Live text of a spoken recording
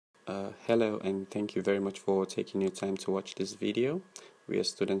Hello, and thank you very much for taking your time to watch this video. We are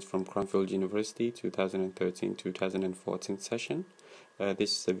students from Cranfield University 2013-2014 session.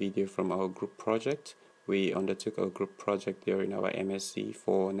 This is a video from our group project. We undertook our group project during our MSc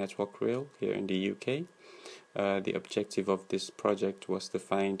for Network Rail here in the UK. The objective of this project was to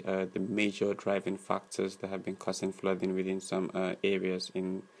find the major driving factors that have been causing flooding within some areas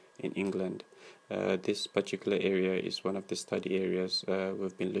in England. This particular area is one of the study areas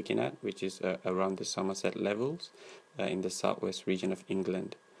we've been looking at, which is around the Somerset levels in the southwest region of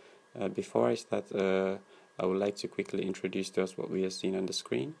England. Before I start, I would like to quickly introduce to us what we are seeing on the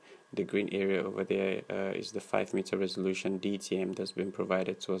screen. The green area over there is the 5-meter resolution DTM that's been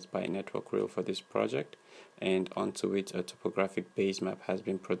provided to us by Network Rail for this project, and onto it a topographic base map has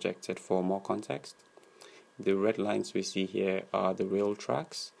been projected for more context. The red lines we see here are the rail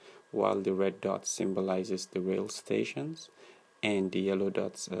tracks, while the red dot symbolizes the rail stations, and the yellow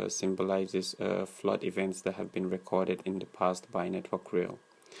dots symbolizes flood events that have been recorded in the past by Network Rail.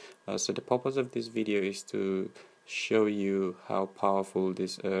 So the purpose of this video is to show you how powerful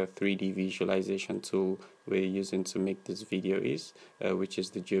this 3D visualization tool we're using to make this video is, which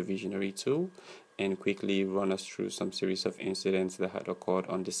is the GeoVisionary tool, and quickly run us through some series of incidents that had occurred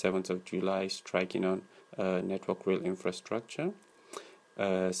on the 7th of July, striking on Network Rail infrastructure.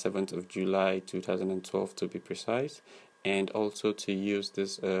 7th of July 2012 to be precise, and also to use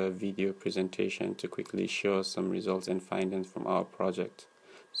this video presentation to quickly show some results and findings from our project.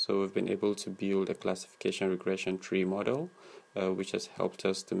 So we've been able to build a classification regression tree model which has helped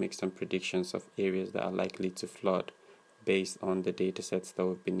us to make some predictions of areas that are likely to flood based on the datasets that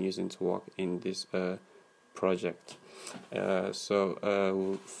we've been using to work in this project. First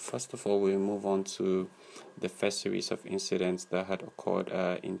of all, we'll move on to the first series of incidents that had occurred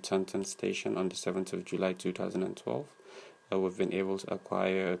in Taunton Station on the 7th of July 2012. We've been able to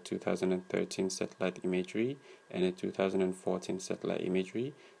acquire 2013 satellite imagery and a 2014 satellite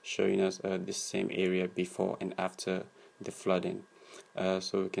imagery showing us the same area before and after the flooding.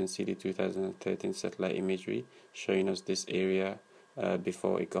 So we can see the 2013 satellite imagery showing us this area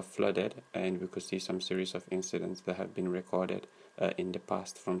before it got flooded, and we could see some series of incidents that have been recorded in the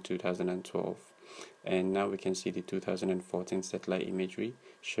past from 2012. And now we can see the 2014 satellite imagery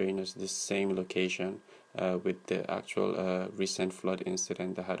showing us the same location with the actual recent flood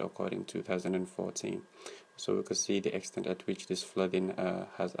incident that had occurred in 2014. So we could see the extent at which this flooding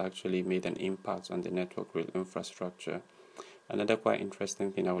has actually made an impact on the Network Rail infrastructure. Another quite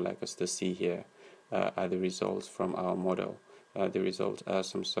interesting thing I would like us to see here are the results from our model. The results are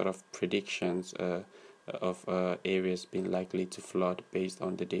some sort of predictions of areas being likely to flood based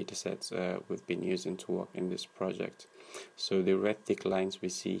on the datasets we've been using to work in this project. So the red thick lines we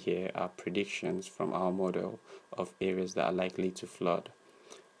see here are predictions from our model of areas that are likely to flood.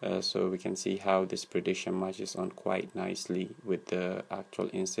 So we can see how this prediction matches on quite nicely with the actual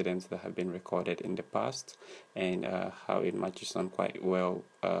incidents that have been recorded in the past, and how it matches on quite well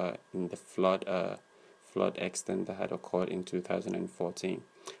in the flood extent that had occurred in 2014.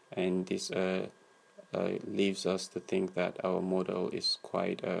 And this leaves us to think that our model is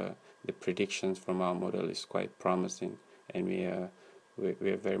quite the predictions from our model is quite promising, and we are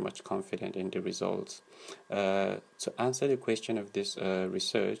very much confident in the results. To answer the question of this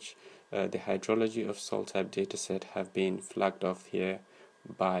research, the hydrology of soil type dataset have been flagged off here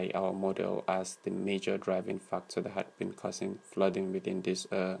by our model as the major driving factor that had been causing flooding within this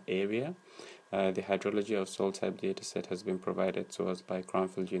area. The hydrology of soil type dataset has been provided to us by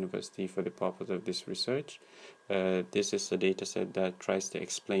Cranfield University for the purpose of this research. This is a dataset that tries to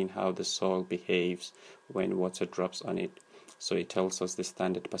explain how the soil behaves when water drops on it. So it tells us the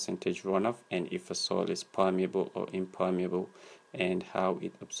standard percentage runoff and if a soil is permeable or impermeable, and how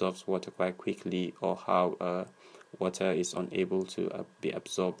it absorbs water quite quickly, or how water is unable to be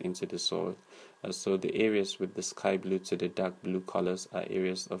absorbed into the soil. So the areas with the sky blue to the dark blue colors are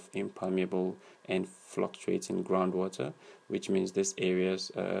areas of impermeable and fluctuating groundwater, which means these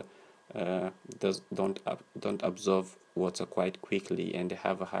areas don't absorb water quite quickly, and they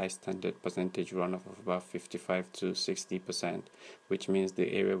have a high standard percentage runoff of about 55 to 60%, which means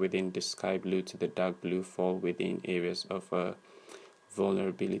the area within the sky blue to the dark blue fall within areas of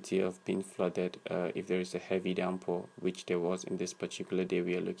vulnerability of being flooded if there is a heavy downpour, which there was in this particular day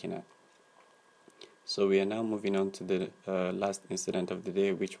we are looking at. So we are now moving on to the last incident of the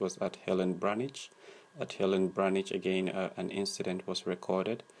day, which was at Helen Branch. At Helen Branch, again, an incident was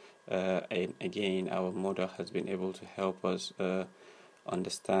recorded, and again our model has been able to help us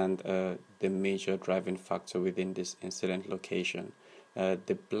understand the major driving factor within this incident location.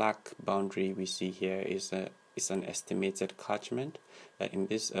 The black boundary we see here is is an estimated catchment. In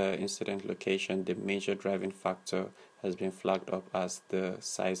this incident location, the major driving factor has been flagged up as the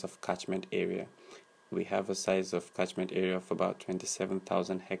size of catchment area. We have a size of catchment area of about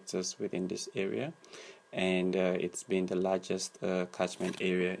 27,000 hectares within this area, and it's been the largest catchment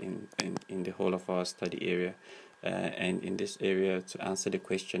area in the whole of our study area. And in this area, to answer the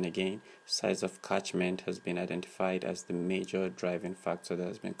question again, size of catchment has been identified as the major driving factor that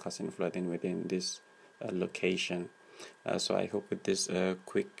has been causing flooding within this location. So I hope with this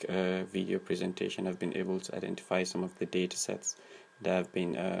quick video presentation I've been able to identify some of the data sets that have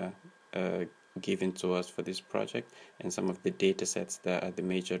been given to us for this project, and some of the data sets that are the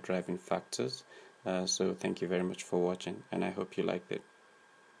major driving factors. So thank you very much for watching, and I hope you liked it.